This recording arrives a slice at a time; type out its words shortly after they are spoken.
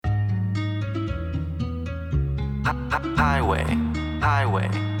Highway, highway,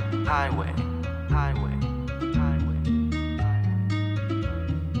 highway, highway, highway.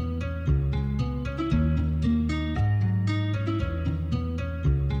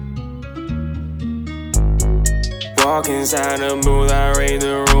 Walk inside the booth, I raid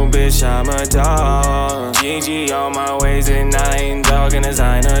the room, bitch, I'm a dog. GG on my ways and I ain't talking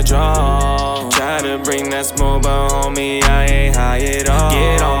designer draw. Try to bring that smoke, but homie, I ain't high at all.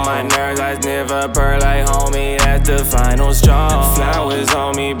 Get on my nerves, I sniff a pearl like homie, that's the final straw. Flowers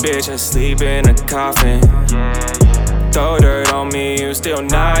on me, bitch, I sleep in a coffin. Throw dirt on me, you still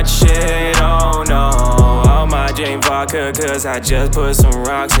not shit, oh no. All my Jane vodka, cause I just put some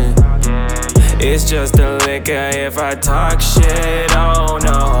rocks in. It's just a liquor if I talk shit, oh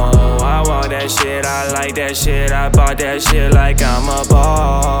no. I want that shit, I like that shit, I bought that shit like I'm a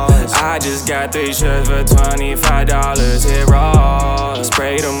boss. I just got 3 shirts for $25, hit raw.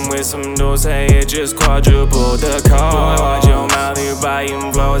 Sprayed them with some dulce, it just quadrupled the cost. Boy, watch your mouth, you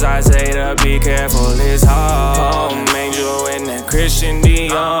buying flows, I say to be careful, it's hard. Angel in that Christian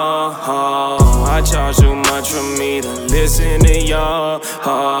Dior. I charge too much for me to listen to y'all.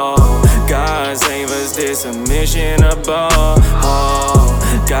 God save us, this a mission above.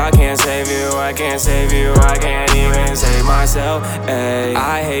 God can't save you, I can't save you, I can't even save myself. Ay.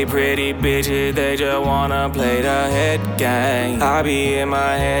 I hate pretty bitches, they just wanna play the head game. I be in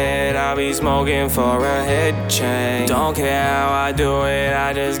my head, I be smoking for a head change. Don't care how I do it,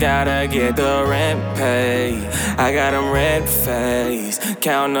 I just gotta get the rent paid. I got them red face,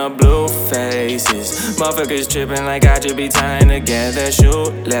 counting the blue faces. Motherfuckers tripping like I just be tying together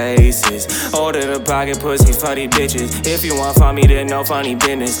shoelaces. Order the pocket pussy for these bitches. If you want from me, then no funny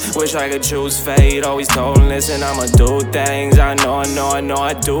business. Wish I could choose fate, always told him, listen, I'ma do things. I know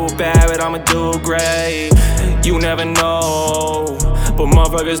I do bad, but I'ma do great. You never know, but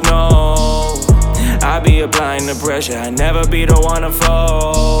motherfuckers know. I be applying the pressure, I never be the one to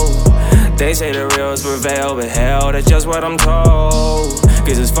fold. They say the reals prevail, but hell, that's just what I'm told.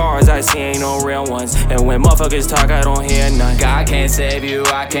 Cause as far as I see, ain't no real ones. And when motherfuckers talk, I don't hear none. God can't save you,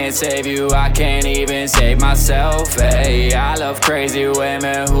 I can't save you, I can't even save myself. Hey, I love crazy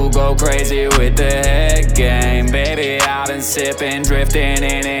women who go crazy with the head game. Baby, I've been sipping, drifting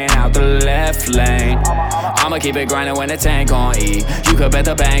in and out the left lane. I'ma keep it grinding when the tank on E. You could bet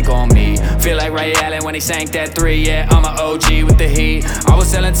the bank on me. Feel like Ray Allen when he sank that 3. Yeah, I'm an OG with the heat. I was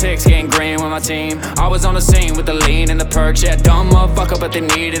selling ticks, getting green with my team. I was on the scene with the lean and the perks. Yeah, dumb motherfucker, but they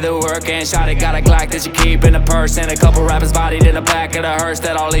needed the work. And shot it, got a Glock that you keep in the purse. And a couple rappers bodied in the back of the hearse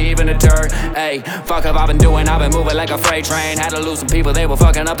that I'll leave in the dirt. Hey, fuck up, I've been moving like a freight train. Had to lose some people, they were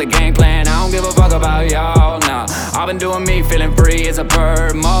fucking up the game plan. I don't give a fuck about y'all, nah. I've been doing me, feeling free as a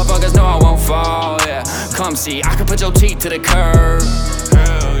bird. Motherfuckers know I won't fall, yeah. Come see, I can put your teeth to the curb.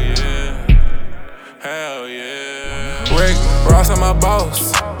 Hell yeah, hell yeah. Rick Ross, I'm my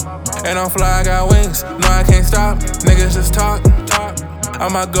boss, and I'm fly, I got wings. No, I can't stop, niggas just talk. I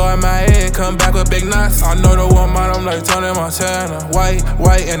might go in my head, come back with big knots. I know the one mine, I'm like Tony Montana.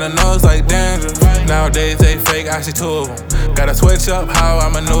 White in the nose like dandruff. Nowadays they fake, I see 2 of them. Gotta switch up how I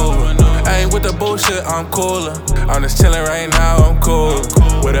maneuver. I ain't with the bullshit, I'm cooler. I'm just chillin' right now, I'm cool.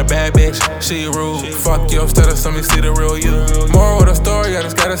 With a bad bitch, she rude. Fuck your status, let me see the real you. Moral of the story, I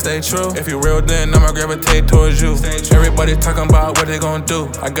just gotta stay true. If you real, then I'ma gravitate towards you. Everybody talking about what they gon'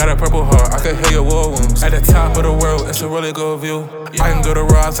 do. I got a purple heart, I can hear your war wounds. At the top of the world, it's a really good view. I can go to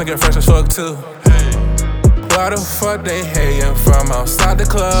Ross and get fresh as fuck too. Why the fuck they hating from outside the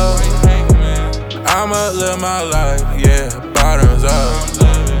club? I'ma live my life, yeah, bottoms up.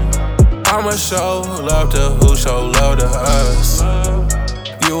 I'ma show love to who show love to us.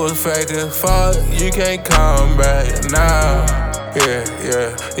 You was fake as fuck, you can't come back now. Yeah,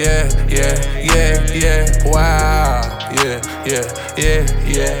 wow.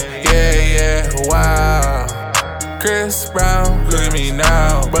 Yeah, wow. Chris Brown, look at me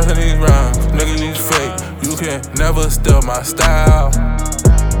now, bustin' these rhymes, nigga, these fake. You can never steal my style.